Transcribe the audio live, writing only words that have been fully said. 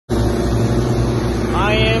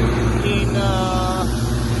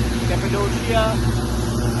Cappadocia,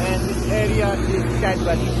 and this area is Ihlara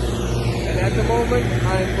Valley. And at the moment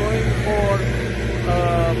I am going for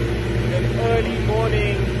an early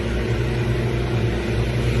morning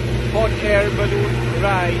hot air balloon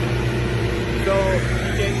ride. So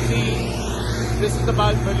you can see this is the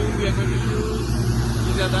balloon we are going to use.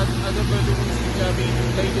 These are the other balloons which are being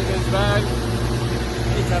inflated as well.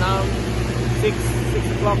 It's around 6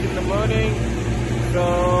 o'clock in the morning. So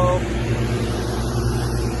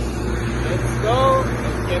let's go,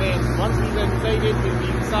 let's get in. Once these are inflated, we'll be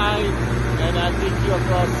inside and I'll take you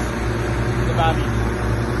across the valley.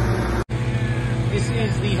 This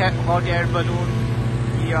is the hot air balloon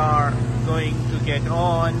we are going to get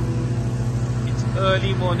on. It's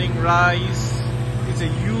early morning rise. It's a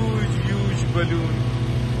huge balloon.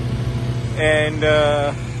 And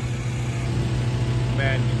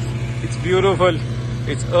man, it's beautiful.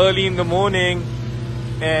 It's early in the morning.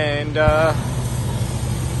 And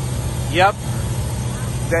yep,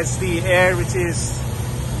 that's the air which is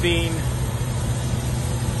being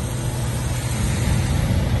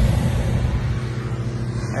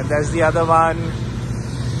and that's the other one.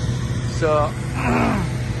 So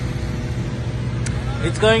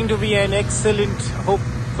it's going to be an excellent,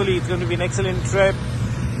 hopefully it's going to be an excellent trip.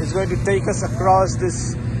 It's going to take us across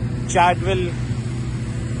this Ihlara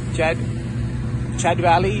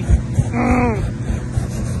Valley.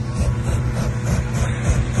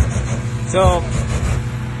 So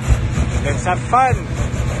let's have fun.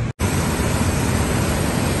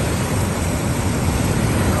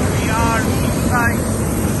 We are inside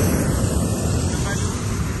the balloon.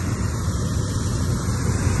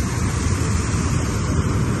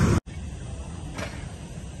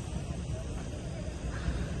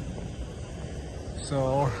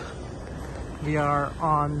 So we are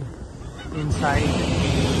on inside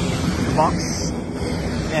the box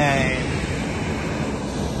and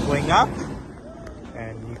going up,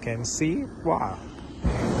 and you can see, wow,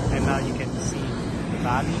 and now you can see the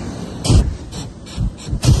valley.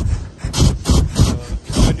 So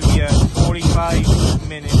it's going to be a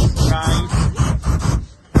 45-minute ride.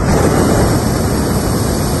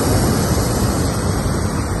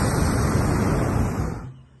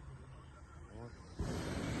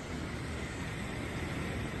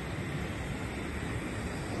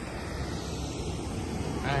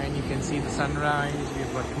 And you can see the sunrise.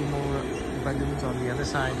 We've got 2 more balloons on the other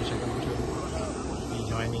side which are going to be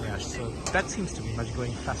joining us. So that seems to be much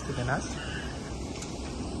going faster than us.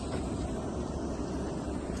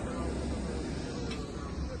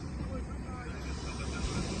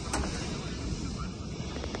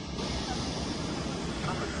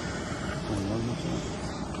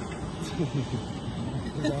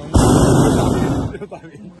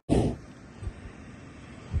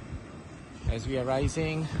 As we are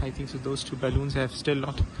rising, I think so those 2 balloons have still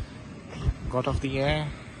not got off the air.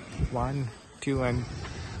 1, 2, and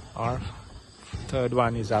our 3rd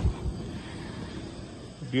one is up.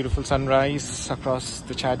 Beautiful sunrise across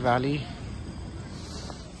the Ihlara Valley.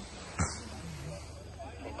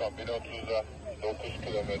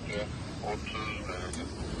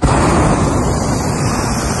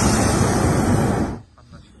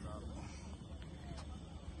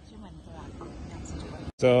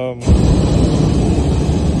 So,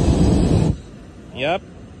 yep,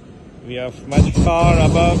 we are much far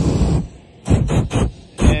above,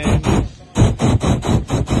 and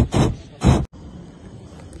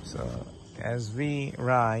so as we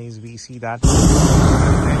rise, we see that,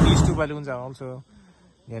 and these 2 balloons are also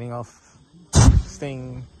getting off this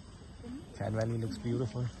thing. Ihlara Valley looks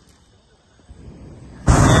beautiful.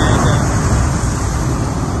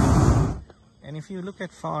 And if you look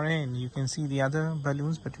at far end, you can see the other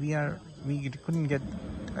balloons, but we couldn't get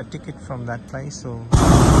a ticket from that place, so we have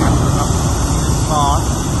to come far.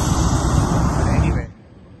 But anyway,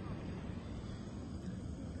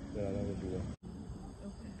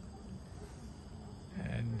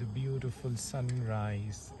 and the beautiful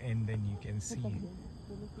sunrise, and then you can see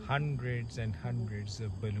hundreds and hundreds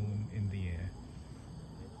of balloons in the air.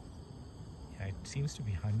 Yeah, it seems to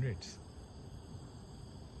be hundreds.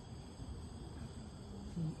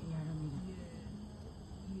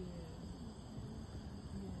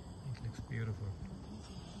 It looks beautiful.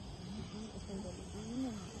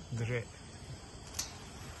 The red.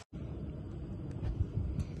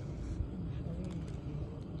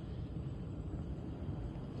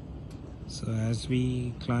 So as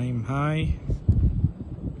we climb high,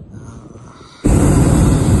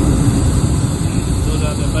 those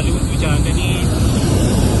are the balloons which are underneath.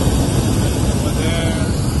 Over there.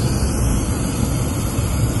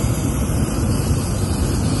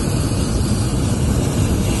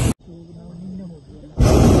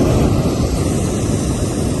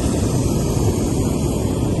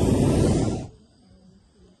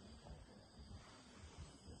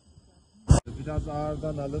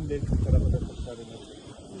 Onlardan alın, belki bu tarafa da kurtarılır.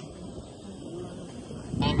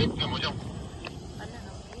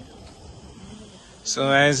 So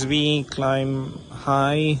as we climb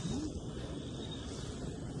high,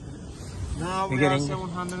 Now we are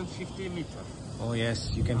 750 meters. oh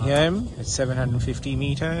yes, you can hear him. It's 750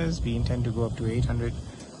 meters. We intend to go up to 800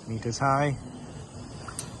 meters high.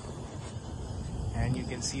 And you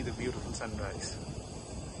can see the beautiful sunrise.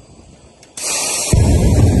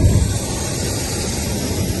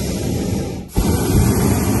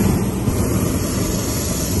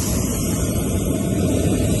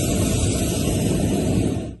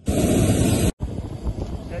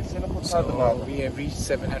 So we have reached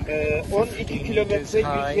 750 12 kilometre, meters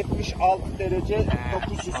high 176 derece,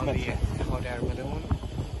 900 on the metre. hot air balloon,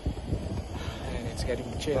 and it's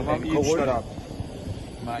getting chill Tamam, and iyi uçlar cold, abi.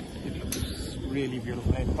 but it looks really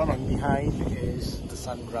beautiful. And behind is the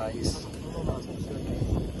sunrise,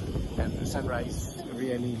 and the sunrise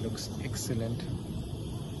really looks excellent,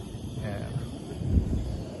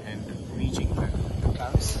 and reaching the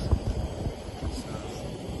clouds.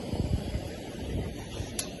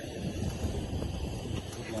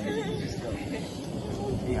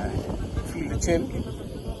 Yeah, feel the chill,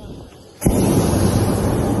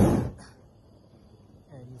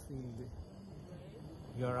 and you feel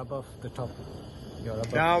you're above the top. You're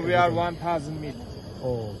above. Now we are everything. 1000 meters.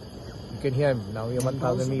 Oh, you can hear him. Now you're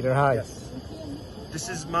 1,000 meter high. Yes. This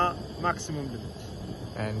is maximum limit.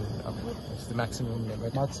 And it's the maximum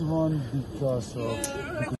limit. Maximum because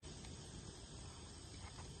of...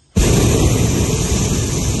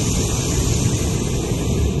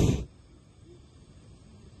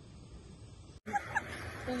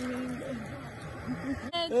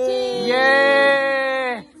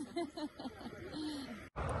 Yeah!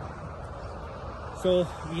 So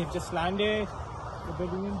we have just landed. The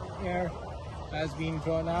balloon air has been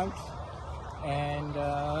drawn out, and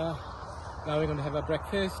now we're going to have a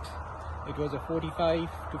breakfast. It was a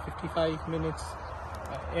 45 to 55 minutes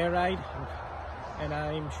air ride, and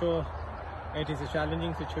I'm sure it is a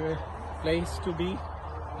challenging place to be,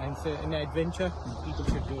 and it's an adventure. People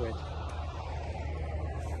should do it.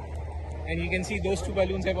 And you can see those two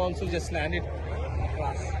balloons have also just landed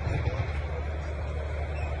across.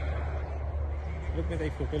 Look at the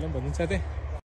photo balloons.